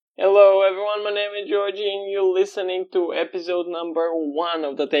Hello everyone, my name is Georgie and you're listening to episode number 1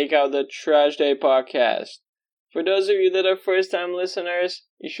 of the Take Out the Trash Day podcast. For those of you that are first time listeners,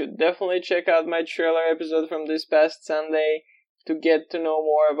 you should definitely check out my trailer episode from this past Sunday to get to know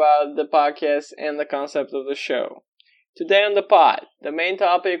more about the podcast and the concept of the show. Today on the pod, the main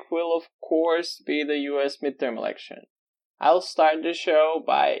topic will of course be the US Midterm election. I'll start the show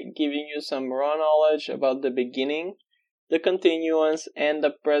by giving you some raw knowledge about the beginning, the continuance, and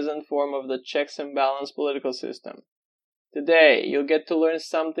the present form of the checks and balance political system. Today, you'll get to learn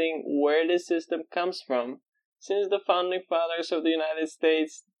something where this system comes from, since the founding fathers of the United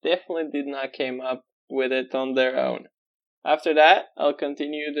States definitely did not come up with it on their own. After that, I'll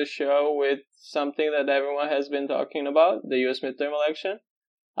continue the show with something that everyone has been talking about, the US midterm election.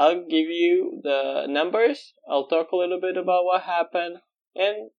 I'll give you the numbers, I'll talk a little bit about what happened,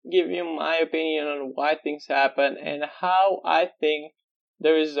 and give you my opinion on why things happen and how I think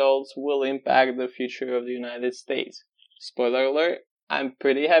the results will impact the future of the United States. Spoiler alert, I'm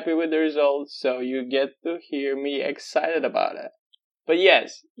pretty happy with the results, so you get to hear me excited about it. But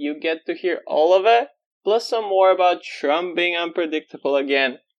yes, you get to hear all of it, plus some more about Trump being unpredictable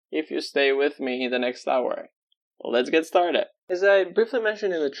again, if you stay with me in the next hour. Let's get started. As I briefly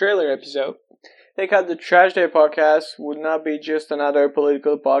mentioned in the trailer episode, Take Out the Trash Day podcast would not be just another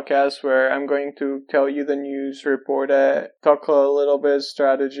political podcast where I'm going to tell you the news, report it, talk a little bit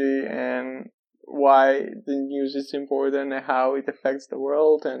strategy and why the news is important and how it affects the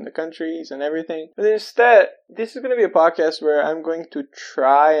world and the countries and everything. But instead, this is going to be a podcast where I'm going to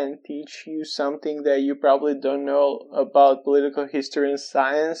try and teach you something that you probably don't know about political history and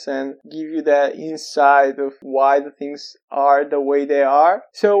science and give you that insight of why the things are the way they are.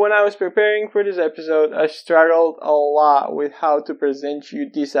 So when I was preparing for this episode, I struggled a lot with how to present you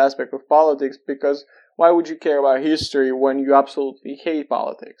this aspect of politics, because why would you care about history when you absolutely hate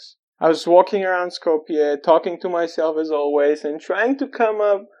politics? I was walking around Skopje, talking to myself as always, and trying to come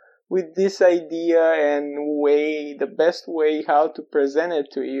up with this idea and the best way how to present it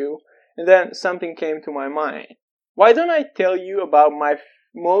to you. And then something came to my mind. Why don't I tell you about my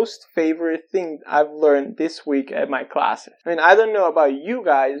most favorite thing I've learned this week at my classes? I mean, I don't know about you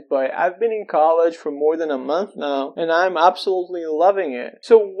guys, but I've been in college for more than a month now, and I'm absolutely loving it.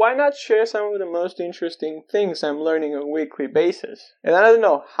 So why not share some of the most interesting things I'm learning on a weekly basis? And I don't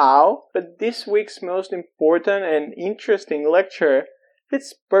know how, but this week's most important and interesting lecture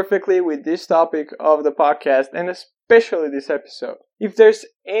fits perfectly with this topic of the podcast, and especially this episode. If there's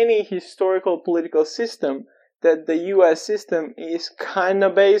any historical political system that the US system is kinda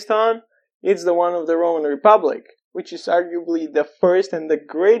based on, it's the one of the Roman Republic, which is arguably the first and the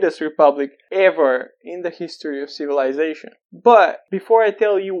greatest republic ever in the history of civilization. But before I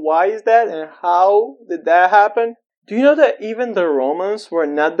tell you why is that and how did that happen, do you know that even the Romans were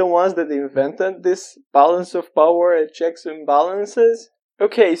not the ones that invented this balance of power and checks and balances?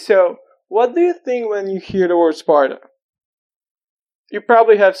 Okay, so what do you think when you hear the word Sparta? You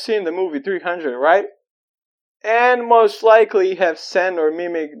probably have seen the movie 300, right? And most likely have sent or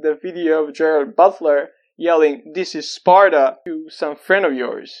mimicked the video of Gerard Butler yelling, "This is Sparta," to some friend of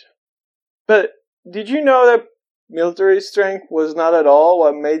yours. But did you know that military strength was not at all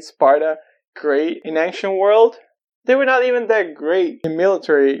what made Sparta great in ancient world? They were not even that great in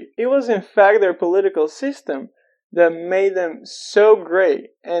military. It was in fact their political system that made them so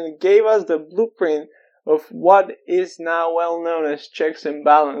great and gave us the blueprint of what is now well known as checks and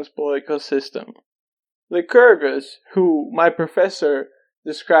balance political system. Lycurgus, who my professor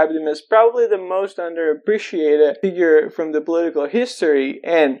described him as probably the most underappreciated figure from the political history,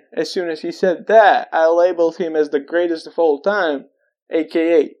 and as soon as he said that, I labeled him as the greatest of all time,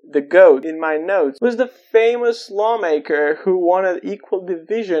 aka the GOAT in my notes, was the famous lawmaker who wanted equal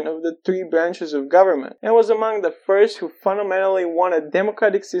division of the three branches of government, and was among the first who fundamentally wanted a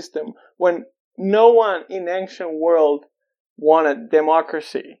democratic system when no one in ancient world wanted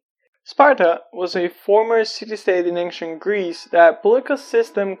democracy. Sparta was a former city-state in ancient Greece that political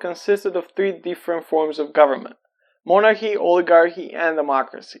system consisted of three different forms of government: monarchy, oligarchy, and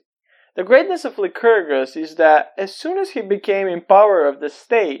democracy. The greatness of Lycurgus is that as soon as he became in power of the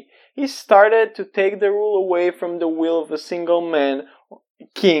state, he started to take the rule away from the will of a single man,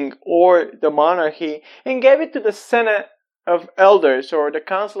 king, or the monarchy, and gave it to the Senate of Elders, or the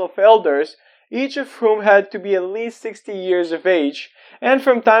Council of Elders, each of whom had to be at least 60 years of age, and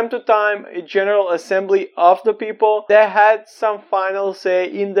from time to time a general assembly of the people that had some final say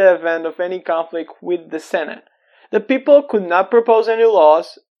in the event of any conflict with the Senate. The people could not propose any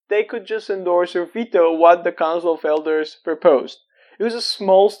laws, they could just endorse or veto what the Council of Elders proposed. It was a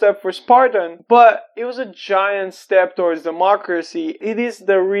small step for Spartan, but it was a giant step towards democracy. It is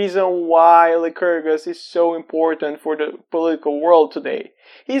the reason why Lycurgus is so important for the political world today.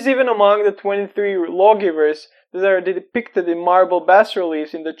 He's even among the 23 lawgivers that are depicted in marble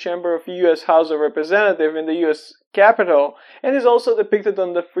bas-reliefs in the chamber of US House of Representatives in the US Capitol, and is also depicted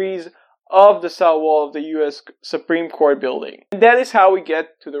on the frieze of the south wall of the US Supreme Court building. And that is how we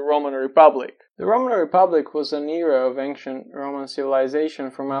get to the Roman Republic. The Roman Republic was an era of ancient Roman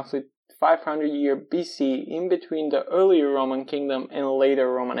civilization from roughly 500 years BC in between the earlier Roman kingdom and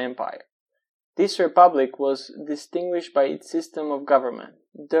later Roman Empire. This republic was distinguished by its system of government,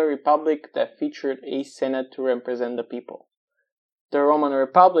 the republic that featured a senate to represent the people. The Roman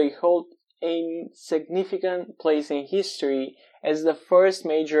Republic held a significant place in history as the first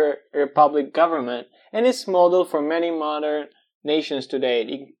major republic government and is modeled for many modern nations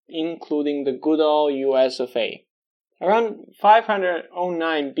today, including the good old US of A. Around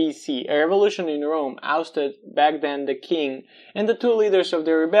 509 BC, a revolution in Rome ousted back then the king, and the two leaders of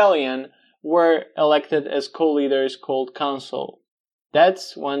the rebellion were elected as co-leaders called consul.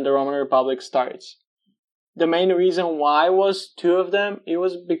 That's when the Roman Republic starts. The main reason why was two of them. It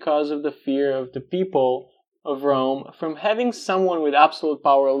was because of the fear of the people of Rome from having someone with absolute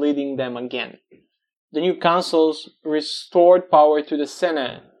power leading them again. The new consuls restored power to the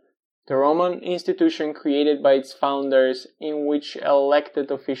Senate, the Roman institution created by its founders in which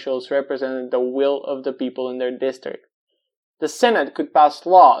elected officials represented the will of the people in their district. The Senate could pass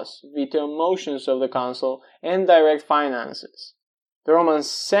laws, veto motions of the consul, and direct finances. The Roman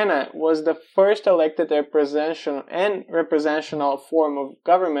Senate was the first elected representational form of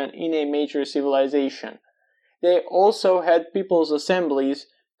government in a major civilization. They also had people's assemblies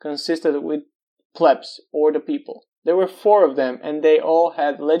consisted with plebs, or the people. There were 4 of them, and they all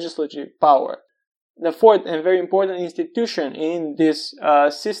had legislative power. The fourth and very important institution in this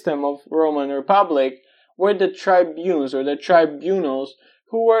system of Roman Republic were the tribunes, or the tribunals,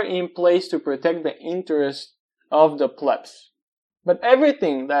 who were in place to protect the interests of the plebs. But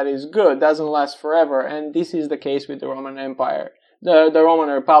everything that is good doesn't last forever, and this is the case with the Roman Empire, the Roman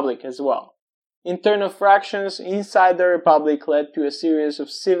Republic as well. Internal fractions inside the Republic led to a series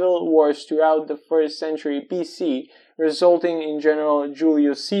of civil wars throughout the 1st century BC, resulting in General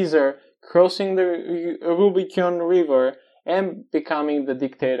Julius Caesar crossing the Rubicon River and becoming the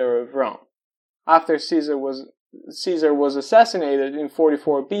dictator of Rome. After Caesar was assassinated in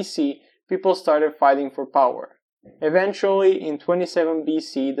 44 BC, people started fighting for power. Eventually, in 27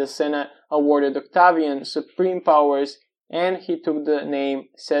 BC, the Senate awarded Octavian supreme powers, and he took the name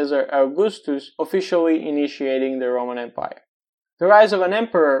Caesar Augustus, officially initiating the Roman Empire. The rise of an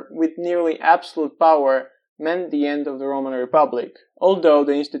emperor with nearly absolute power meant the end of the Roman Republic, although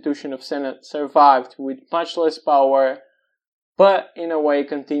the institution of Senate survived with much less power, but in a way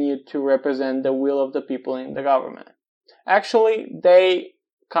continued to represent the will of the people in the government. Actually, they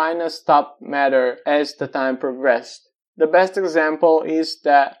kind of stopped matter as the time progressed. The best example is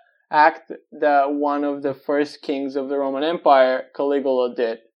that act that one of the first kings of the Roman Empire, Caligula,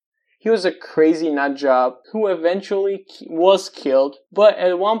 did. He was a crazy nutjob who eventually was killed, but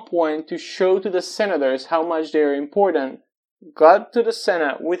at one point, to show to the senators how much they are important, got to the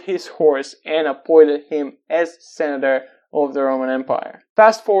Senate with his horse and appointed him as senator of the Roman Empire.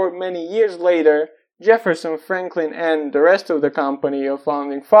 Fast forward many years later, Jefferson, Franklin, and the rest of the company of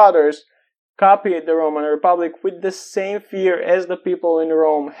founding fathers copied the Roman Republic with the same fear as the people in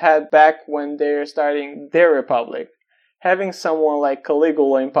Rome had back when they were starting their republic, having someone like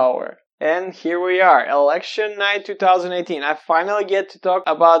Caligula in power. And here we are, election night 2018. I finally get to talk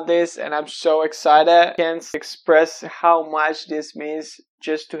about this, and I'm so excited. I can't express how much this means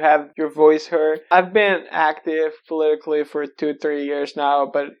just to have your voice heard. I've been active politically for 2-3 years now,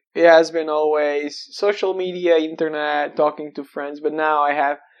 but it has been always social media, internet, talking to friends, but now I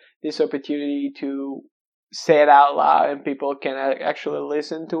have this opportunity to say it out loud and people can actually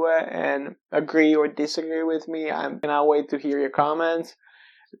listen to it and agree or disagree with me. I cannot wait to hear your comments.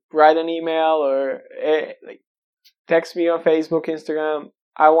 Write an email or text me on Facebook, Instagram.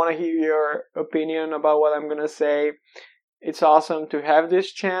 I want to hear your opinion about what I'm going to say. It's awesome to have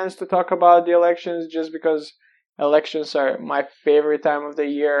this chance to talk about the elections just because elections are my favorite time of the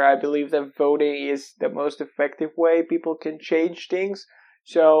year. I believe that voting is the most effective way people can change things.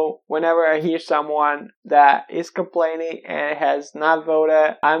 So whenever I hear someone that is complaining and has not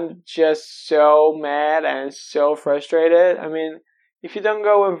voted, I'm just so mad and so frustrated. I mean, if you don't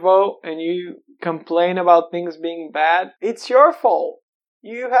go and vote and you complain about things being bad, it's your fault.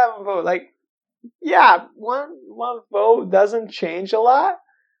 You haven't voted. Like, yeah, one vote doesn't change a lot,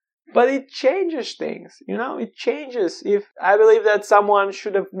 But it changes things, it changes. If I believe that someone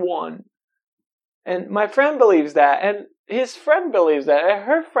should have won, and my friend believes that, and his friend believes that, and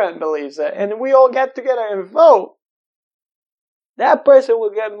her friend believes that, and we all get together and vote, that person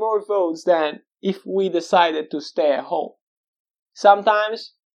will get more votes than if we decided to stay at home.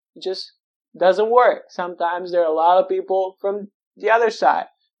 Sometimes it just doesn't work. Sometimes there are a lot of people from the other side,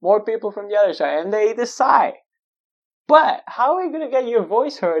 more people from the other side, and they decide. But how are you going to get your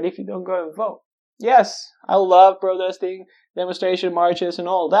voice heard if you don't go and vote? Yes, I love protesting, demonstration marches, and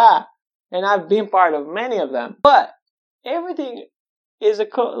all that, and I've been part of many of them. But everything is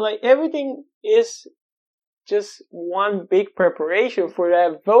everything is just one big preparation for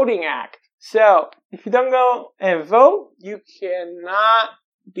that voting act. So if you don't go and vote, you cannot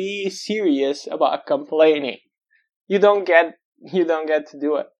be serious about complaining. You don't get to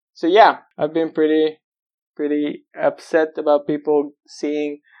do it. So yeah, I've been pretty upset about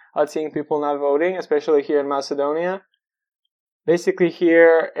seeing people not voting, especially here in Macedonia. Basically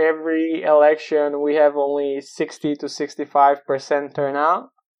here, every election we have only 60 to 65% turnout.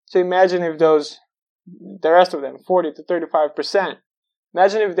 So imagine if the rest of them, 40 to 35%,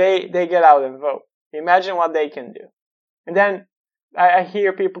 imagine if they get out and vote. Imagine what they can do. And then I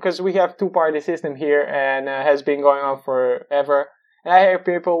hear people, because we have two-party system here and has been going on forever. And I hear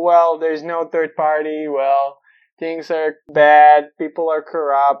people, well, there's no third party, well, things are bad, people are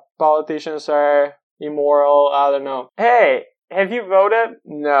corrupt, politicians are immoral, I don't know. Hey, have you voted?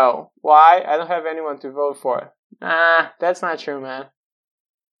 No. Why? I don't have anyone to vote for. Nah, that's not true, man.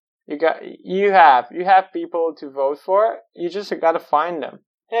 You have people to vote for, you just gotta find them.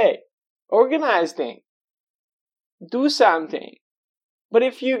 Hey, organize things. Do something. But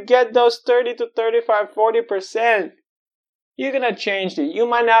if you get those 30 to 35, 40%, you're gonna change it. You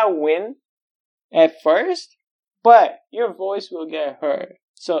might not win at first, but your voice will get heard.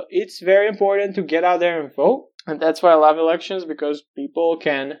 So it's very important to get out there and vote. And that's why I love elections, because people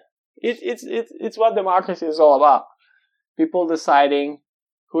can... It's what democracy is all about. People deciding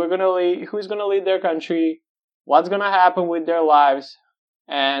who's gonna lead their country, what's gonna happen with their lives,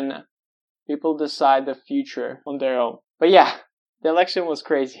 and people decide the future on their own. But yeah, the election was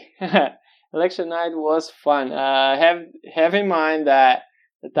crazy. Election night was fun. Have in mind that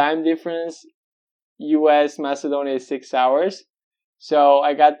the time difference, US Macedonia, is 6 hours. So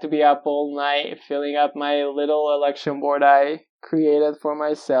I got to be up all night filling up my little election board I created for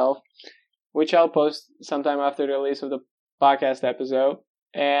myself, which I'll post sometime after the release of the podcast episode,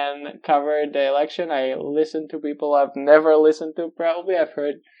 and cover the election. I listened to people I've never listened to, probably. I've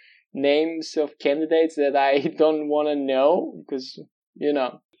heard names of candidates that I don't want to know, because,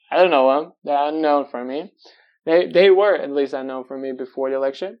 I don't know them. They're unknown for me. They were at least unknown for me before the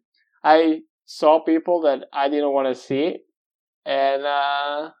election. I saw people that I didn't want to see, and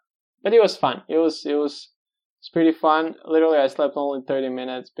but it was fun. It was pretty fun. Literally, I slept only 30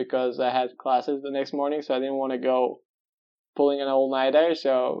 minutes because I had classes the next morning, so I didn't want to go pulling an all-nighter.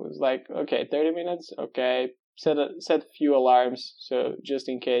 So it was like, okay, 30 minutes, okay. Set a few alarms, so just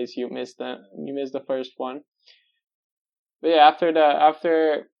in case you missed the first one. But yeah, after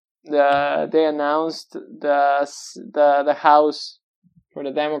they announced the House for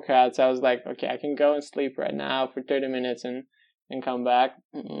the Democrats, I was like, okay, I can go and sleep right now for 30 minutes and come back.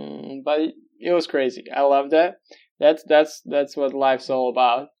 But it was crazy. I loved it. That's what life's all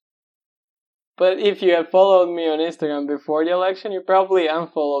about. But if you have followed me on Instagram before the election, you probably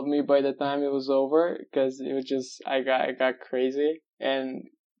unfollowed me by the time it was over, because it was just I got crazy and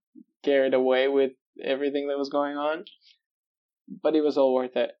carried away with everything that was going on. But it was all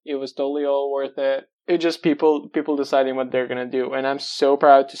worth it. It was totally all worth it. It was just people deciding what they're gonna do, and I'm so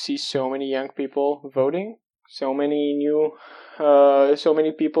proud to see so many young people voting. So many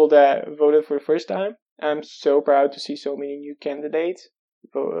people that voted for the first time. I'm so proud to see so many new candidates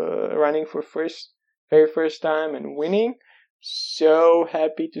running for very first time and winning. So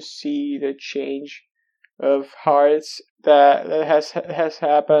happy to see the change of hearts that has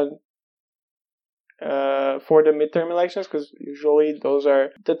happened for the midterm elections, because usually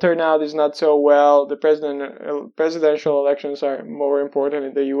the turnout is not so well. The presidential elections are more important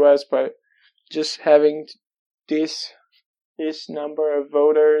in the US, but just having this number of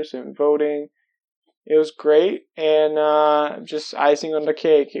voters and voting, it was great. And just icing on the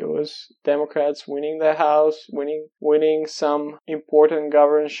cake, it was Democrats winning the House, winning some important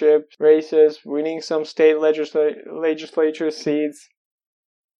governorship races, winning some state legislature seats.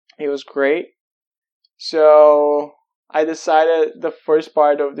 It was great. So I decided the first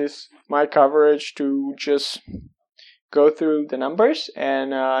part of my coverage to just go through the numbers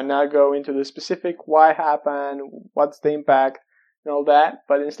and not go into the specific why happened, what's the impact. and all that,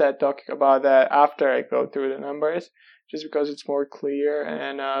 but instead talking about that after I go through the numbers, just because it's more clear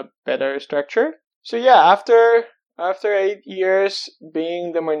and better structure. So yeah, after 8 years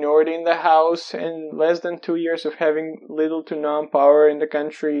being the minority in the House and less than 2 years of having little to none power in the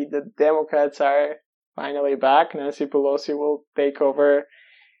country, the Democrats are finally back. Nancy Pelosi will take over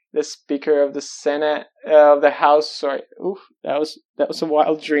the Speaker of the Senate, of the House. Sorry, that was a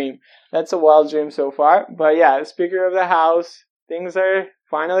wild dream. That's a wild dream so far. But yeah, the Speaker of the House. Things are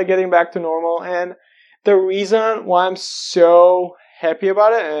finally getting back to normal, and the reason why I'm so happy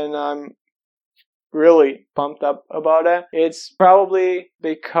about it, and I'm really pumped up about it, it's probably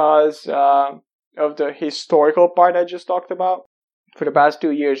because of the historical part I just talked about. For the past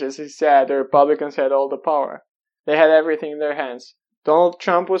 2 years, as I said, the Republicans had all the power. They had everything in their hands. Donald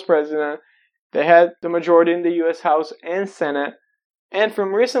Trump was president. They had the majority in the US House and Senate. And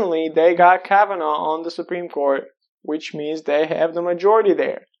from recently, they got Kavanaugh on the Supreme Court, which means they have the majority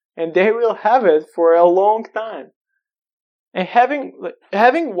there. And they will have it for a long time. And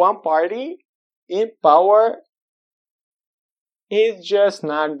having one party in power is just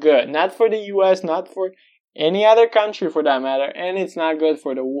not good. Not for the US, not for any other country for that matter, and it's not good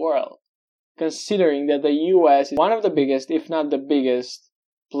for the world. Considering that the US is one of the biggest, if not the biggest,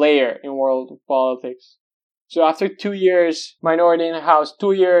 player in world politics. So after 2 years minority in the House,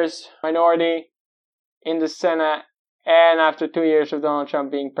 2 years minority in the Senate, and after 2 years of Donald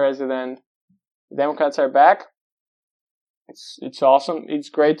Trump being president, the Democrats are back. It's awesome. It's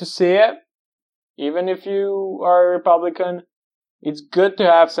great to see it. Even if you are a Republican, it's good to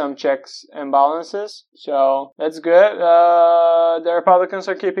have some checks and balances. So that's good. The Republicans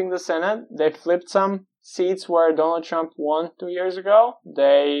are keeping the Senate. They flipped some seats where Donald Trump won 2 years ago.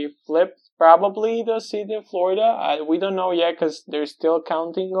 They flipped probably the seat in Florida. We don't know yet because there's still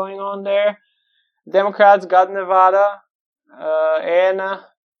counting going on there. Democrats got Nevada and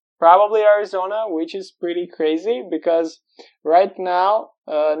probably Arizona, which is pretty crazy because right now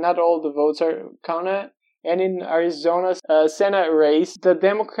not all the votes are counted. And in Arizona's Senate race, the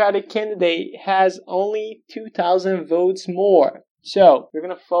Democratic candidate has only 2,000 votes more. So we're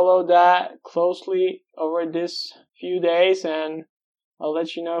going to follow that closely over this few days, and I'll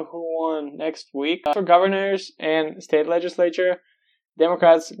let you know who won next week. For governors and state legislature,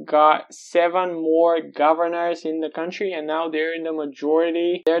 Democrats got 7 more governors in the country, and now they're in the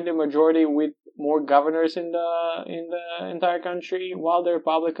majority. They're the majority with more governors in the entire country, while the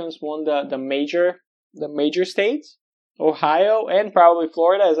Republicans won the major states, Ohio and probably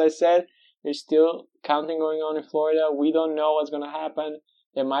Florida. As I said, there's still counting going on in Florida. We don't know what's going to happen.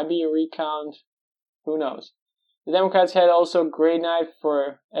 There might be a recount. Who knows? The Democrats had also a great night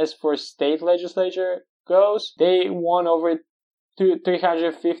as for state legislature goes. They won over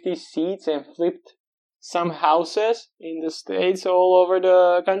 350 seats and flipped some houses in the states all over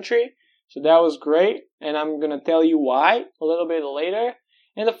the country. So that was great, and I'm going to tell you why a little bit later.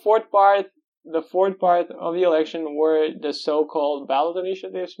 And the fourth part of the election were the so-called ballot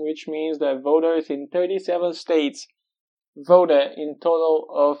initiatives, which means that voters in 37 states voted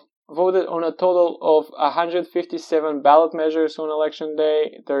on a total of 157 ballot measures on election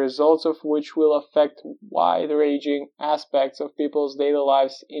day, the results of which will affect wide-ranging aspects of people's daily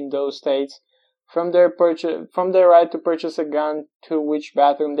lives in those states, from their right to purchase a gun to which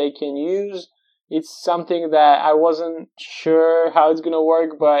bathroom they can use. It's something that I wasn't sure how it's going to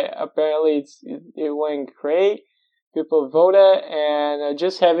work, but apparently it went great. People voted, and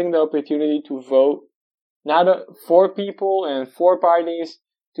just having the opportunity to vote, not for people and for parties,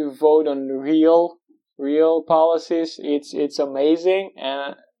 to vote on real policies, it's amazing,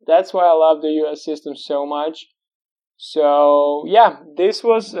 and that's why I love the US system so much. So yeah, this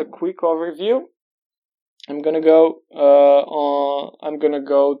was a quick overview. I'm gonna go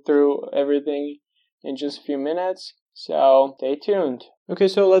through everything in just a few minutes, so stay tuned. Okay,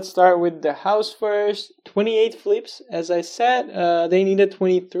 so let's start with the House first. 28 flips, as I said. They needed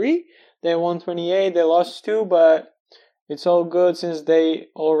 23. They won 28. They lost 2, but it's all good since they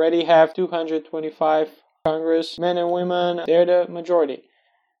already have 225 congressmen and women. They're the majority.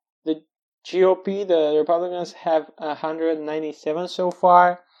 The GOP, the Republicans, have 197 so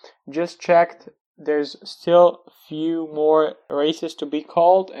far. Just checked. There's still a few more races to be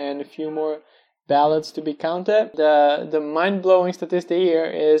called and a few more ballots to be counted. The mind-blowing statistic here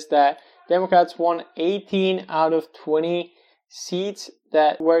is that Democrats won 18 out of 20 seats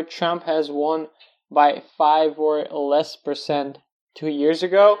where Trump has won by 5 or less percent 2 years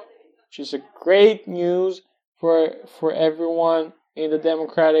ago, which is a great news for everyone on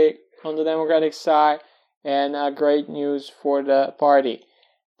the Democratic side, and great news for the party.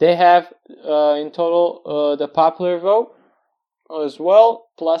 They have in total the popular vote as well,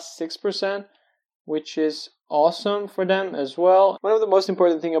 plus 6%, which is awesome for them as well. One of the most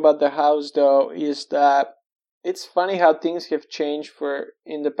important thing about the House, though, is that it's funny how things have changed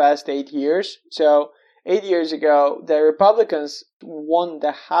in the past 8 years. So 8 years ago, the Republicans won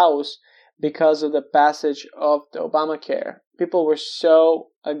the House because of the passage of the Obamacare. People were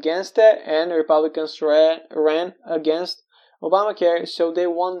so against it, and the Republicans ran against Obamacare, so they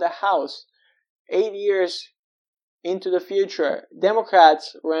won the House. 8 years into the future,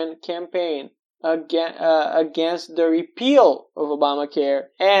 Democrats ran campaign against the repeal of Obamacare,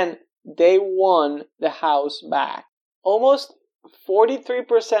 and they won the House back. Almost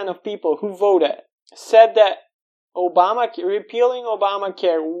 43% of people who voted said that repealing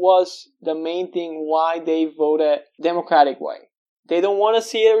Obamacare was the main thing why they voted Democratic way. They don't want to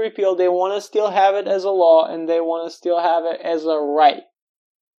see it repealed. They want to still have it as a law, and they want to still have it as a right.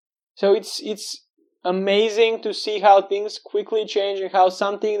 So it's amazing to see how things quickly change, and how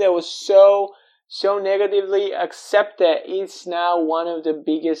something that was so negatively accepted is now one of the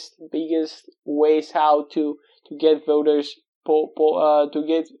biggest ways how to get voters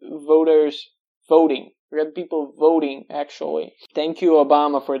voting. Get people voting, actually. Thank you,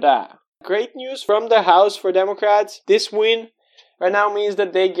 Obama, for that. Great news from the House for Democrats. This win right now means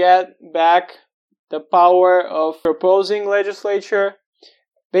that they get back the power of proposing legislature.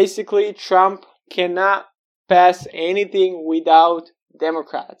 Basically, Trump cannot pass anything without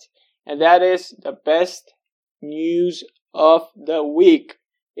Democrats. And that is the best news of the week.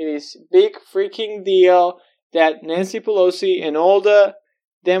 It is big freaking deal that Nancy Pelosi and all the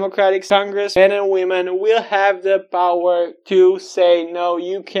Democratic Congress men and women will have the power to say, no,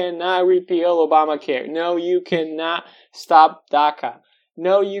 you cannot repeal Obamacare. No, you cannot stop DACA.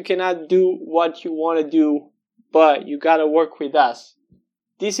 No, you cannot do what you want to do, but you gotta work with us.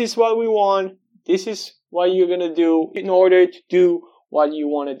 This is what we want. This is what you're gonna do in order to do what you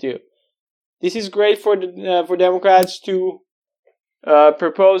want to do. This is great for Democrats to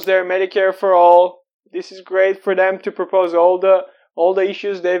propose their Medicare for all. This is great for them to propose all the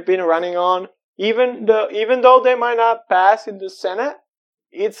issues they've been running on. Even though they might not pass in the Senate,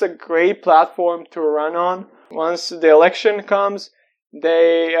 it's a great platform to run on. Once the election comes,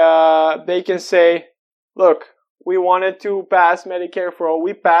 they can say, look, we wanted to pass Medicare for all.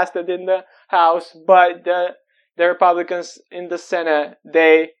 We passed it in the House, but the Republicans in the Senate,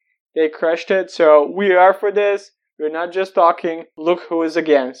 they crushed it. So we are for this. We're not just talking. Look who is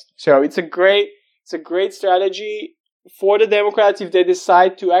against. So it's a great strategy for the Democrats if they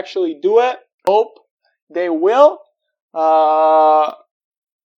decide to actually do it. Hope they will. The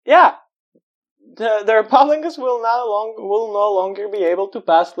Republicans will no longer be able to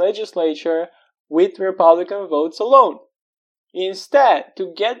pass legislature with Republican votes alone. Instead,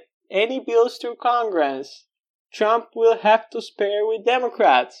 to get any bills through Congress, Trump will have to pair with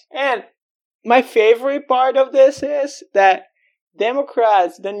Democrats. And my favorite part of this is that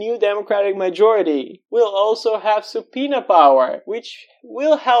Democrats, the new Democratic majority, will also have subpoena power, which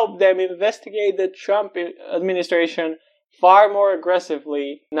will help them investigate the Trump administration far more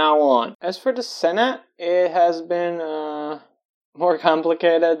aggressively now on. As for the Senate, it has been more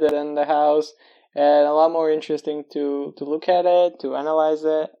complicated than the House, and a lot more interesting to look at it, to analyze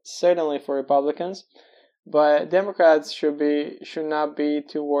it, certainly for Republicans. But Democrats should not be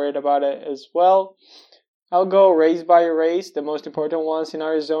too worried about it as well. I'll go race by race, the most important ones in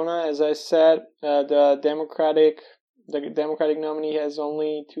Arizona. As I said, the Democratic nominee has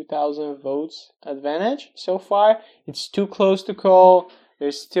only 2,000 votes advantage so far. It's too close to call.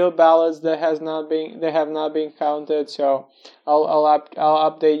 There's still ballots that have not been counted. So I'll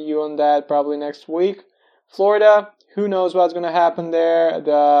update you on that probably next week. Florida, who knows what's going to happen there?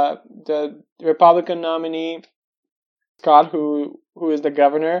 The Republican nominee, Scott, who is the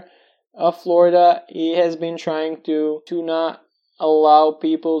governor of Florida, he has been trying to not allow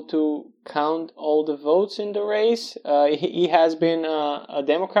people to count all the votes in the race. He has been a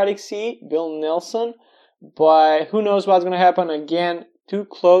Democratic seat, Bill Nelson, but who knows what's going to happen again. Too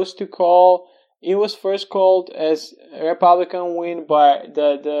close to call. It was first called as a Republican win, but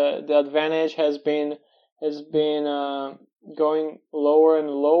the advantage has been going lower and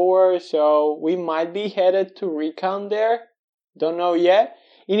lower. So we might be headed to recount there. Don't know yet.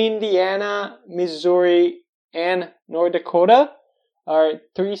 In Indiana, Missouri, and North Dakota are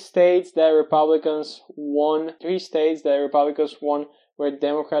three states that Republicans won. Where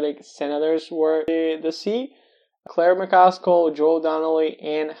Democratic senators were the seat. Claire McCaskill, Joe Donnelly,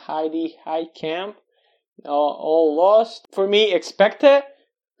 and Heidi Heitkamp all lost. For me, expected.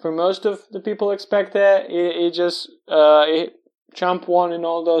 For most of the people expected. Trump won in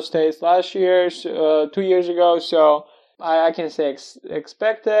all those states last year, 2 years ago. So I can say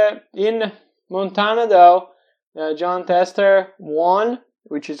expected. In Montana, though, Jon Tester won,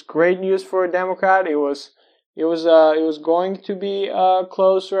 which is great news for a Democrat. It was going to be a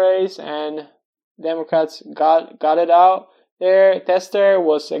close race, and Democrats got it out there. Tester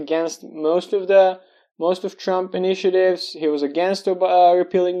was against most of Trump initiatives. He was against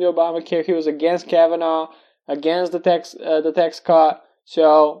repealing the Obamacare. He was against Kavanaugh, against the tax cut.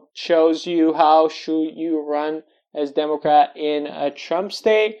 So shows you how should you run as Democrat in a Trump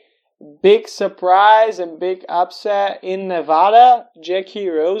state. Big surprise and big upset in Nevada. Jackie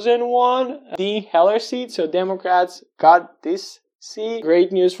Rosen won the Heller seat, so Democrats got this seat.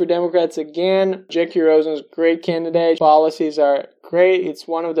 Great news for Democrats again. Jackie Rosen's great candidate. Policies are great. It's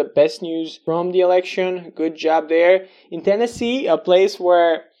one of the best news from the election. Good job there. In Tennessee, a place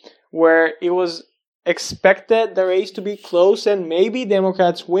where it was expected the race to be close and maybe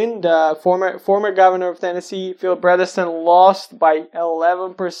Democrats win. The former governor of Tennessee, Phil Bredesen, lost by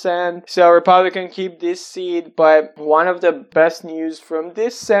 11%. So Republican keep this seat. But one of the best news from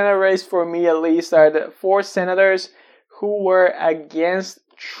this Senate race, for me at least, are the 4 senators who were against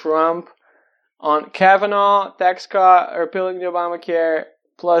Trump on Kavanaugh, tax cut, repealing the Obamacare,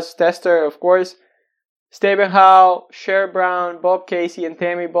 plus Tester, of course. Stephen Howe, Sherrod Brown, Bob Casey, and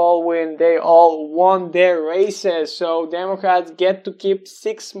Tammy Baldwin, they all won their races. So Democrats get to keep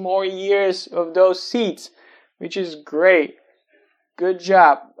 6 more years of those seats, which is great. Good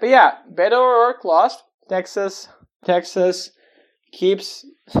job. But yeah, Beto O'Rourke lost. Texas keeps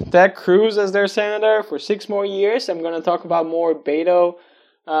Ted Cruz as their senator for 6 more years. I'm going to talk about more Beto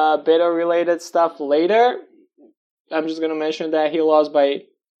related stuff later. I'm just going to mention that he lost by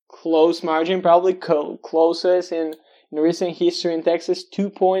close margin, probably closest in recent history in Texas,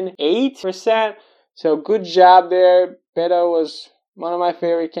 2.8%. So good job there. Beto was one of my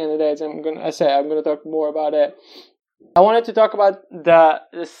favorite candidates. I'm gonna talk more about it. I wanted to talk about the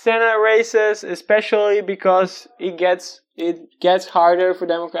Senate races, especially because it gets harder for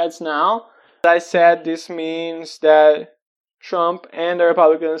Democrats now. As I said, this means that Trump and the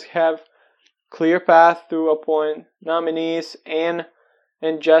Republicans have clear path to appoint nominees and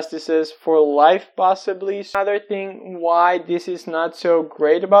justices for life, possibly. Another thing why this is not so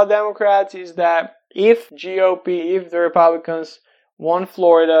great about Democrats is that if the Republicans win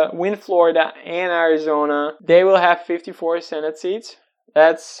Florida and Arizona, they will have 54 Senate seats.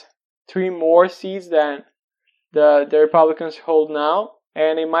 That's 3 more seats than the Republicans hold now.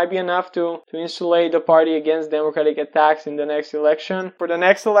 And it might be enough to insulate the party against Democratic attacks in the next election. For the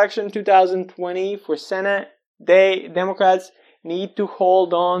next election, 2020, for Senate, Democrats need to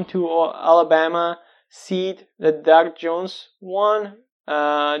hold on to Alabama seat that Doug Jones won.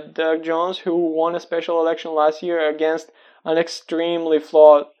 Doug Jones, who won a special election last year against an extremely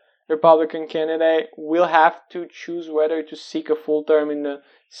flawed Republican candidate, will have to choose whether to seek a full term in the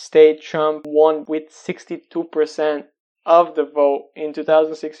state Trump won with 62% of the vote in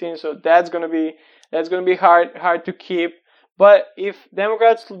 2016. So that's gonna be hard to keep. But if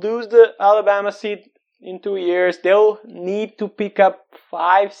Democrats lose the Alabama seat in 2 years, they'll need to pick up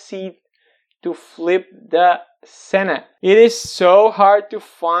 5 seats to flip the Senate. It is so hard to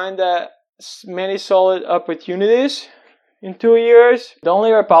find many solid opportunities in 2 years. The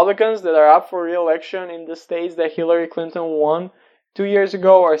only Republicans that are up for re-election in the states that Hillary Clinton won 2 years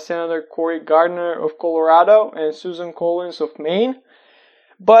ago are Senator Cory Gardner of Colorado and Susan Collins of Maine.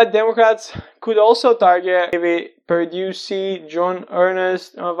 But Democrats could also target David Perdue seat, John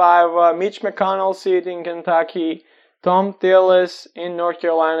Ernest of Iowa, Mitch McConnell seat in Kentucky, Tom Tillis in North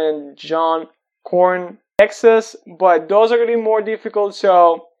Carolina, and John Cornyn, Texas. But those are going to be more difficult,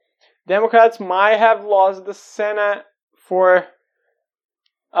 so Democrats might have lost the Senate for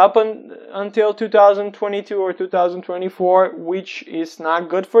until 2022 or 2024, which is not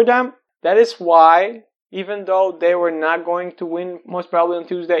good for them. That is why, even though they were not going to win most probably on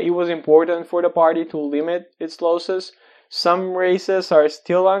Tuesday, it was important for the party to limit its losses. Some races are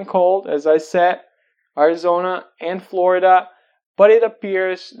still uncalled, as I said, Arizona and Florida, but it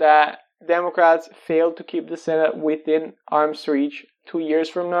appears that Democrats failed to keep the Senate within arm's reach 2 years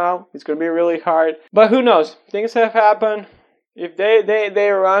from now. It's going to be really hard, but who knows? Things have happened. If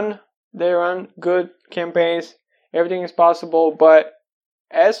they run good campaigns, everything is possible. But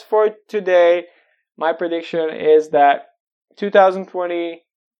as for today, my prediction is that 2020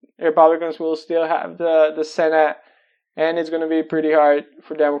 Republicans will still have the Senate, and it's going to be pretty hard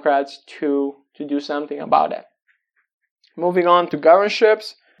for Democrats to do something about it. Moving on to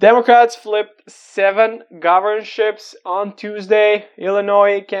governorships. Democrats flipped 7 governorships on Tuesday: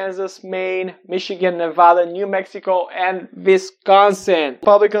 Illinois, Kansas, Maine, Michigan, Nevada, New Mexico, and Wisconsin.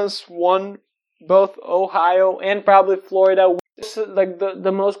 Republicans won both Ohio and probably Florida. This is like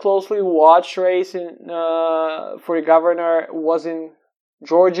the most closely watched race for the governor was in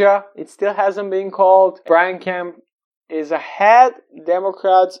Georgia. It still hasn't been called. Brian Kemp is ahead.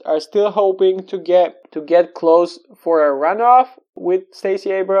 Democrats are still hoping to get close for a runoff with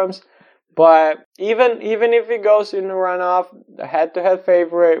Stacey Abrams. But even if it goes in a runoff, the head-to-head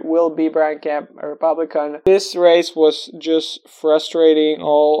favorite will be Brian Kemp, a Republican. This race was just frustrating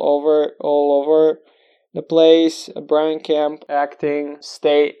all over the place. Brian Kemp, acting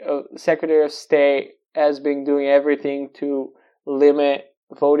Secretary of State, has been doing everything to limit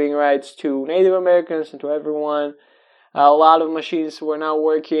voting rights to Native Americans and to everyone. A lot of machines were not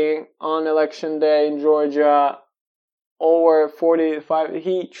working on election day in Georgia. Over 45,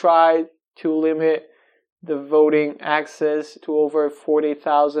 he tried to limit the voting access to over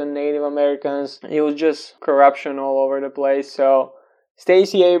 40,000 Native Americans. It was just corruption all over the place. So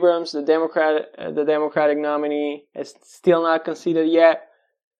Stacey Abrams, the Democratic nominee, is still not conceded yet.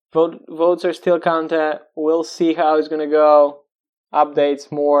 Votes are still counted. We'll see how it's going to go.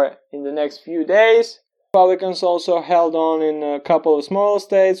 Updates more in the next few days. Republicans also held on in a couple of smaller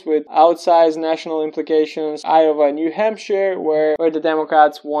states with outsized national implications. Iowa and New Hampshire, where the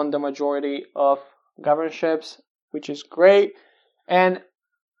Democrats won the majority of governorships, which is great. And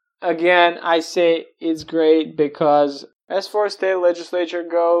again, I say it's great because as far as state legislature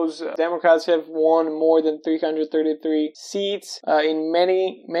goes, Democrats have won more than 333 seats in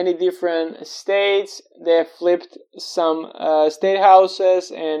many different states. They have flipped some state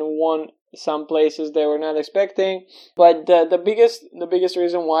houses and won some places they were not expecting. But the biggest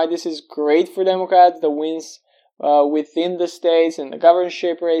reason why this is great for Democrats, the wins within the states and the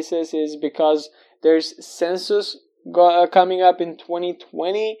governorship races, is because there's census coming up in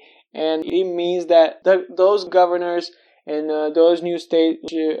 2020, and it means that those governors and those new state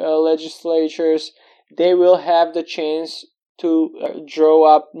legislatures, they will have the chance to draw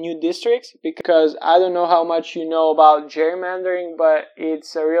up new districts, because I don't know how much you know about gerrymandering, but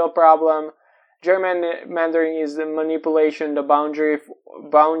it's a real problem. Gerrymandering is the manipulation, the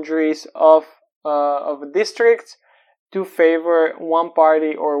boundaries of districts to favor one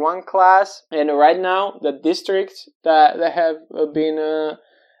party or one class. And right now, the districts that have been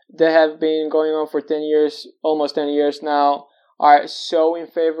going on for 10 years, almost 10 years now, are so in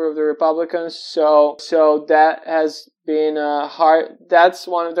favor of the Republicans. So that has been hard. That's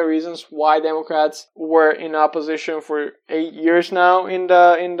one of the reasons why Democrats were in opposition for 8 years now in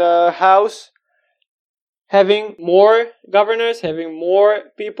the House. Having more governors, having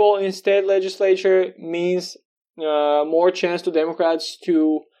more people in state legislature means more chance to Democrats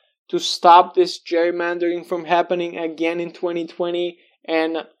to stop this gerrymandering from happening again in 2020,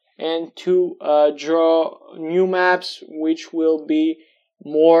 and to draw new maps which will be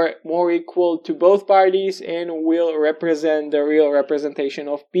more equal to both parties and will represent the real representation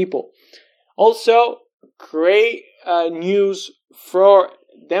of people. Also, great news for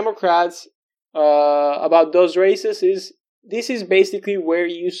Democrats about those races is this is basically where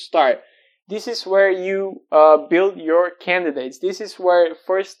you start. This is where you build your candidates. This is where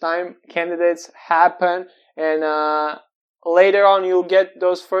first-time candidates happen, and later on, you'll get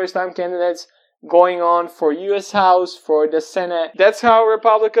those first-time candidates going on for U.S. House, for the Senate. That's how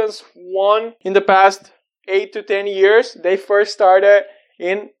Republicans won in the past 8 to 10 years. They first started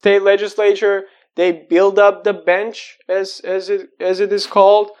in state legislature. They build up the bench, as it is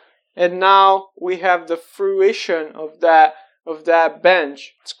called, and now we have the fruition of that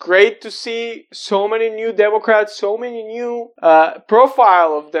bench. It's great to see so many new Democrats, so many new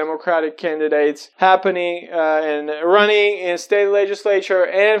profile of Democratic candidates happening and running in state legislature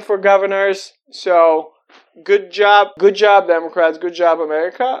and for governors. So good job Democrats, good job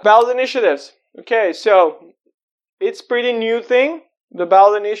America. Ballot initiatives. Okay, so it's pretty new thing. The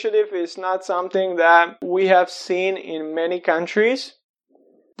ballot initiative is not something that we have seen in many countries.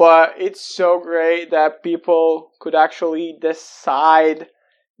 But it's so great that people could actually decide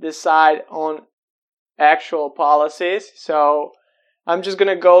on actual policies. So I'm just going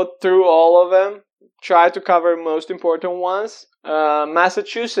to go through all of them, try to cover most important ones.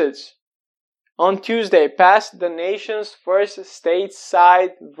 Massachusetts, on Tuesday, passed the nation's first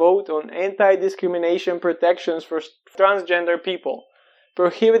stateside vote on anti-discrimination protections for transgender people,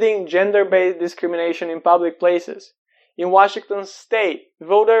 prohibiting gender-based discrimination in public places. In Washington state,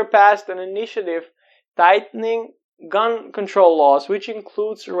 voters passed an initiative tightening gun control laws, which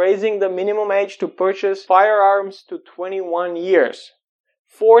includes raising the minimum age to purchase firearms to 21 years.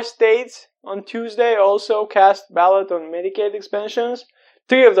 4 states on Tuesday also cast ballot on Medicaid expansions.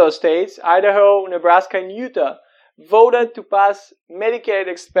 3 of those states, Idaho, Nebraska, and Utah, voted to pass Medicaid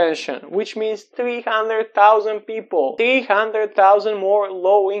expansion, which means 300,000 people, 300,000 more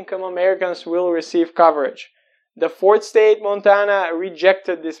low-income Americans will receive coverage. The fourth state, Montana,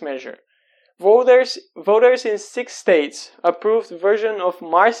 rejected this measure. Voters in 6 states approved version of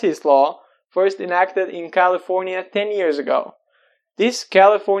Marsy's law, first enacted in California 10 years ago. This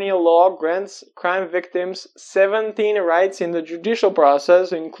California law grants crime victims 17 rights in the judicial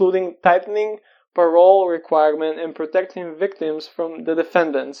process, including tightening parole requirement and protecting victims from the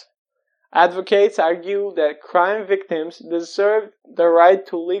defendants. Advocates argue that crime victims deserve the right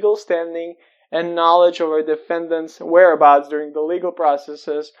to legal standing and knowledge of a defendant's whereabouts during the legal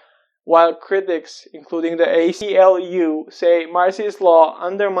processes, while critics, including the ACLU, say Marsy's law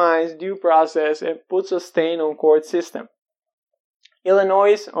undermines due process and puts a stain on court system.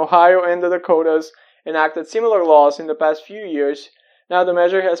 Illinois, Ohio, and the Dakotas enacted similar laws in the past few years. Now the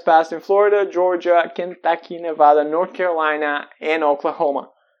measure has passed in Florida, Georgia, Kentucky, Nevada, North Carolina, and Oklahoma.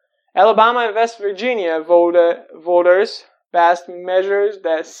 Alabama and West Virginia voters passed measures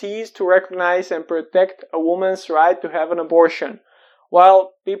that cease to recognize and protect a woman's right to have an abortion,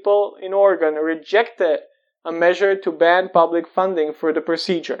 while people in Oregon rejected a measure to ban public funding for the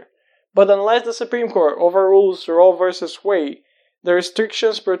procedure. But unless the Supreme Court overrules Roe v. Wade, the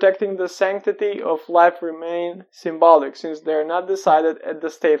restrictions protecting the sanctity of life remain symbolic since they are not decided at the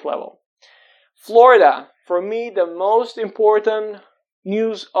state level. Florida, for me, the most important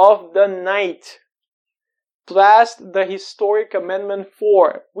news of the night, passed the historic Amendment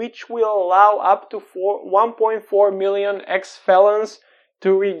 4, which will allow up to 1.4 million ex-felons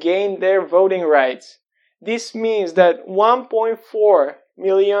to regain their voting rights. This means that 1.4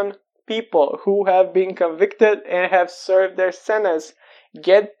 million people who have been convicted and have served their sentence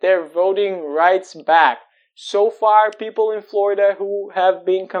get their voting rights back. So far, people in Florida who have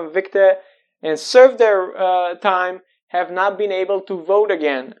been convicted and served their time have not been able to vote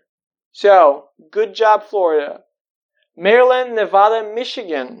again. So, good job, Florida. Maryland, Nevada, and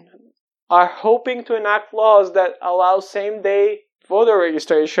Michigan are hoping to enact laws that allow same-day voter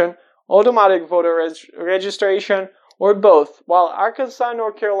registration, automatic voter registration, or both, while Arkansas and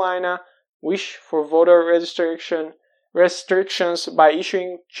North Carolina wish for voter restrictions by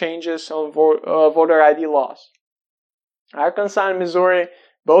issuing changes on voter ID laws. Arkansas and Missouri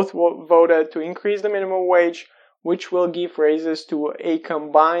both voted to increase the minimum wage, which will give raises to a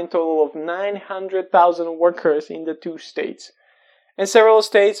combined total of 900,000 workers in the 2 states. And several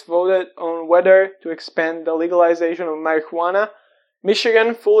states voted on whether to expand the legalization of marijuana.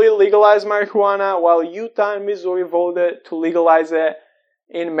 Michigan fully legalized marijuana, while Utah and Missouri voted to legalize it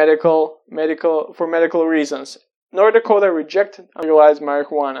in for medical reasons. North Dakota rejected legalized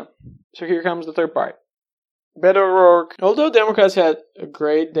marijuana. So here comes the third part. Beto O'Rourke. Although Democrats had a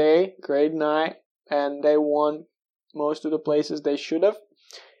great day, great night, and they won most of the places they should have,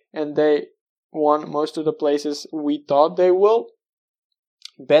 and they won most of the places we thought they will,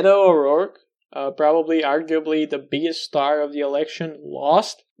 Beto O'Rourke, probably arguably the biggest star of the election,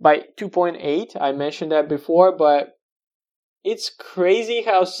 lost by 2.8. I mentioned that before, but it's crazy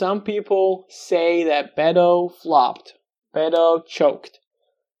how some people say that Beto flopped, Beto choked.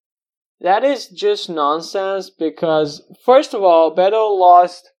 That is just nonsense because, first of all, Beto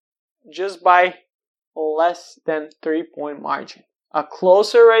lost just by less than 3-point margin. A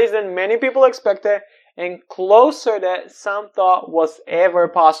closer race than many people expected and closer than some thought was ever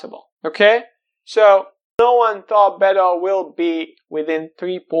possible. Okay? So, no one thought Beto will be within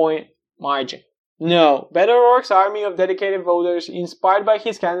 3-point margin. No, Beto O'Rourke's army of dedicated voters, inspired by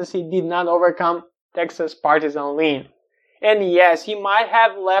his candidacy, did not overcome Texas' partisan lean. And yes, he might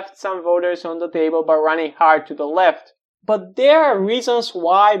have left some voters on the table by running hard to the left. But there are reasons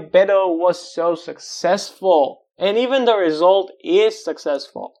why Beto was so successful. And even the result is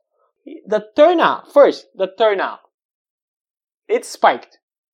successful. The turnout. It spiked.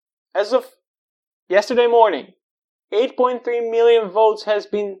 As of yesterday morning, 8.3 million votes had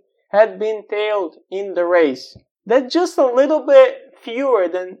been tallied in the race. That's just a little bit fewer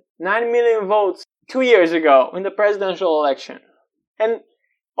than 9 million votes 2 years ago in the presidential election. And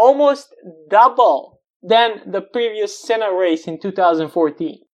almost double than the previous Senate race in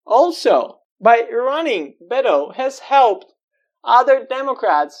 2014. Also, by running, Beto has helped other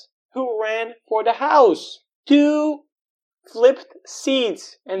Democrats who ran for the House. 2 flipped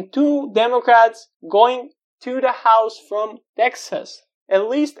seats and 2 Democrats going to the House from Texas. At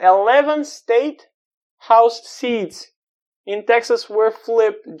least 11 state House seats in Texas were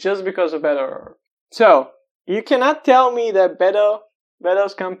flipped just because of Beto O'Rourke. So, you cannot tell me that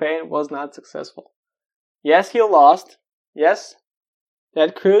Beto's campaign was not successful. Yes, he lost. Yes,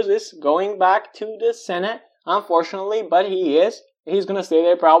 Ted Cruz is going back to the Senate. unfortunately, but he is. He's gonna stay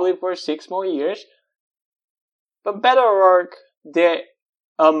there probably for 6 more years. But Beto O'Rourke did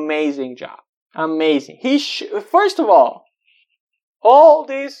amazing job. Amazing. First of all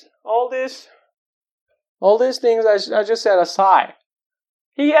these things I just said aside,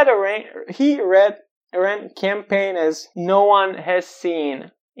 he ran campaign as no one has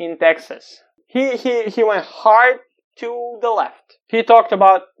seen in Texas. He went hard to the left. He talked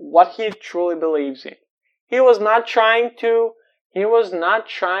about what he truly believes in. He was not trying to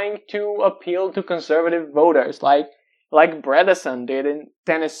appeal to conservative voters like Bredesen did in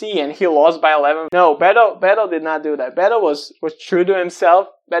Tennessee, and he lost by 11. No, Beto did not do that. Beto was true to himself.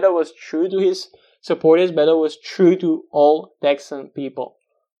 Beto was true to his supporters. Beto was true to all Texan people.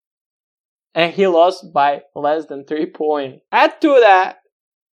 And he lost by less than 3 points. Add to that,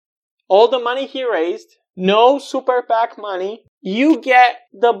 all the money he raised, no super PAC money, you get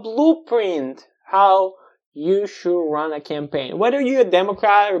the blueprint how you should run a campaign. Whether you're a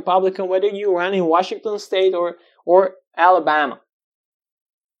Democrat, Republican, whether you run in Washington State or Alabama,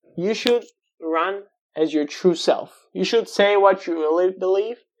 you should run as your true self. You should say what you really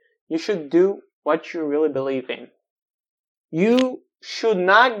believe. You should do what you really believe in. You should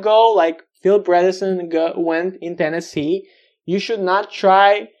not go like Phil Bredesen went in Tennessee. You should not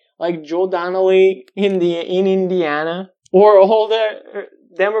try like Joe Donnelly in Indiana, or all the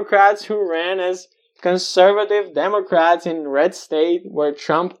Democrats who ran as conservative Democrats in red state where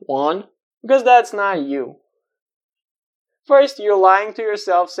Trump won, because that's not you. First, you're lying to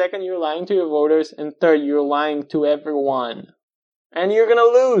yourself. Second, you're lying to your voters. And third, you're lying to everyone. And you're gonna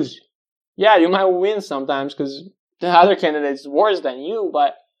lose. Yeah, you might win sometimes because the other candidate is worse than you,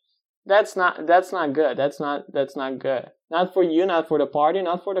 but that's not good. That's not good. Not for you, not for the party,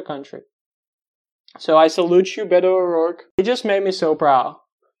 not for the country. So I salute you, Beto O'Rourke. It just made me so proud.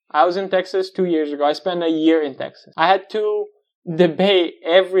 I was in Texas 2 years ago. I spent a year in Texas. I had to debate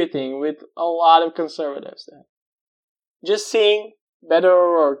everything with a lot of conservatives there. Just seeing Beto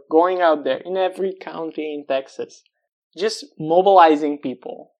O'Rourke going out there in every county in Texas, just mobilizing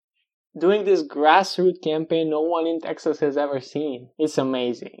people, doing this grassroots campaign no one in Texas has ever seen. It's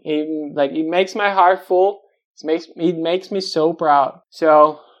amazing. It makes my heart full. It makes me so proud.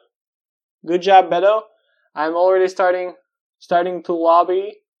 So, good job, Beto. I'm already starting to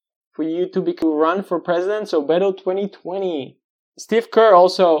lobby for you to run for president. So, Beto 2020. Steve Kerr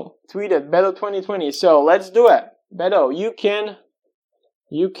also tweeted Beto 2020. So, let's do it. Beto, you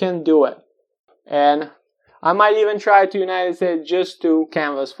can do it. And I might even try to United States just to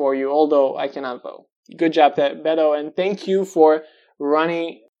canvass for you, although I cannot vote. Good job, Beto, and thank you for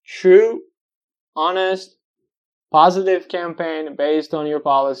running true, honest, positive campaign based on your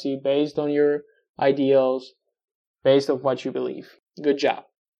policy, based on your ideals, based on what you believe. Good job.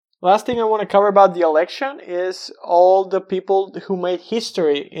 Last thing I want to cover about the election is all the people who made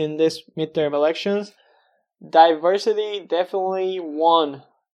history in this midterm elections. Diversity definitely won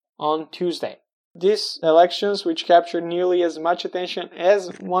on Tuesday. These elections, which captured nearly as much attention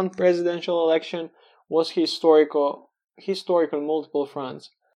as one presidential election, was historical on multiple fronts.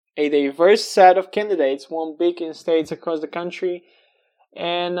 A diverse set of candidates won big in states across the country,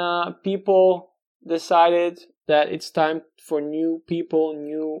 and people decided that it's time for new people,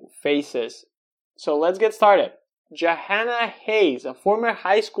 new faces. So let's get started. Jahana Hayes, a former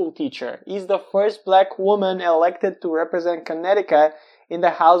high school teacher, is the first black woman elected to represent Connecticut in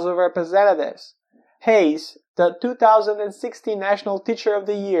the House of Representatives. Hayes, the 2016 National Teacher of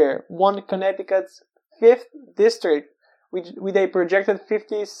the Year, won Connecticut's 5th district with a projected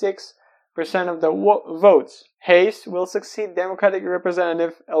 56% of the votes. Hayes will succeed Democratic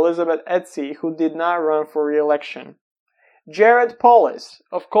Representative Elizabeth Etsy, who did not run for re-election. Jared Polis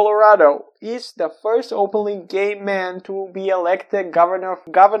of Colorado is the first openly gay man to be elected governor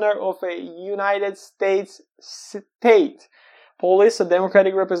of a United States state. Polis, a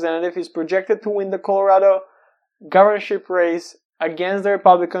Democratic representative, is projected to win the Colorado governorship race against the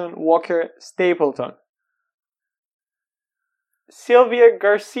Republican Walker Stapleton. Sylvia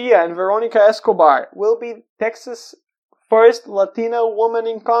Garcia and Veronica Escobar will be Texas' first Latina woman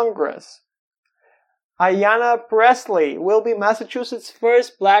in Congress. Ayanna Pressley will be Massachusetts'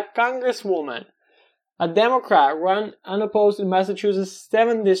 first black congresswoman. A Democrat ran unopposed in Massachusetts'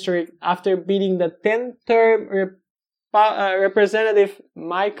 7th district after beating the 10th-term Representative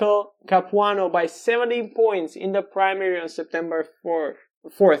Michael Capuano by 17 points in the primary on September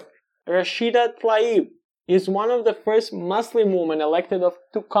 4th. Rashida Tlaib is one of the first Muslim women elected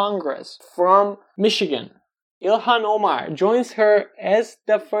to Congress from Michigan. Ilhan Omar joins her as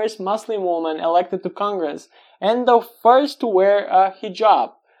the first Muslim woman elected to Congress and the first to wear a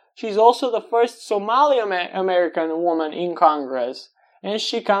hijab. She's also the first Somali American woman in Congress, and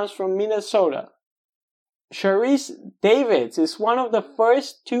she comes from Minnesota. Sharice Davids is one of the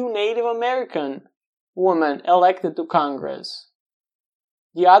first 2 Native American women elected to Congress.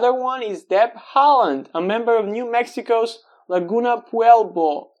 The other one is Deb Haaland, a member of New Mexico's Laguna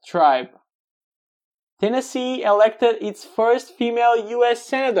Pueblo tribe. Tennessee elected its first female U.S.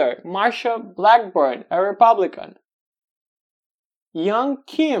 Senator, Marsha Blackburn, a Republican. Young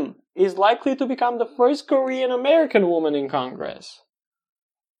Kim is likely to become the first Korean American woman in Congress.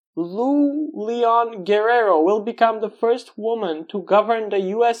 Lou Leon Guerrero will become the first woman to govern the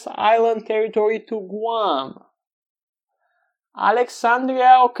U.S. island territory to Guam.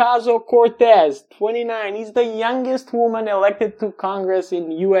 Alexandria Ocasio-Cortez, 29, is the youngest woman elected to Congress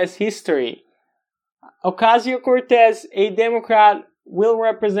in U.S. history. Ocasio-Cortez, a Democrat, will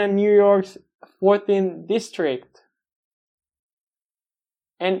represent New York's 14th district.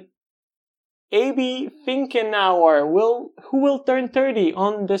 And A.B. Finkenauer, who will turn 30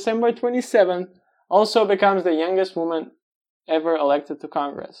 on December 27th, also becomes the youngest woman ever elected to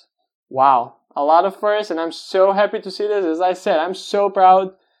Congress. Wow, a lot of firsts, and I'm so happy to see this. As I said, I'm so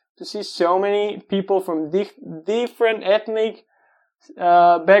proud to see so many people from different ethnic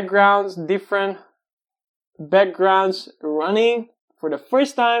backgrounds, different backgrounds running for the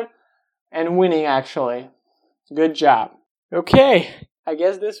first time and winning, actually. Good job. Okay, I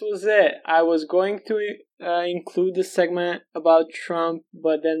guess this was it. I was going to include the segment about Trump,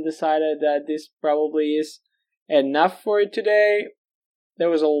 but then decided that this probably is enough for today. There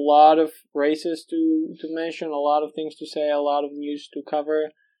was a lot of races to mention, a lot of things to say, a lot of news to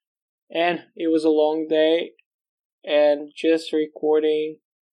cover, and it was a long day, and just recording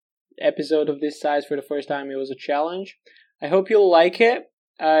episode of this size for the first time, it was a challenge. I hope you'll like it.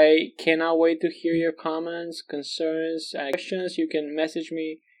 I cannot wait to hear your comments, concerns, and questions. You can message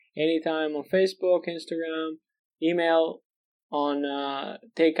me anytime on Facebook, Instagram, email on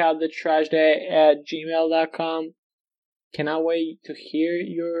takeoutthetrashday@gmail.com. Cannot wait to hear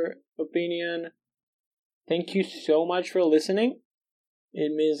your opinion. Thank you so much for listening.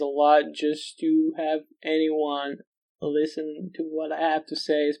 It means a lot just to have anyone listen to what I have to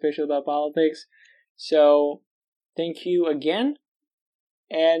say, especially about politics. So, thank you again.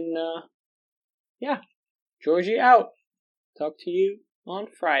 And, Georgie out. Talk to you on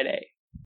Friday.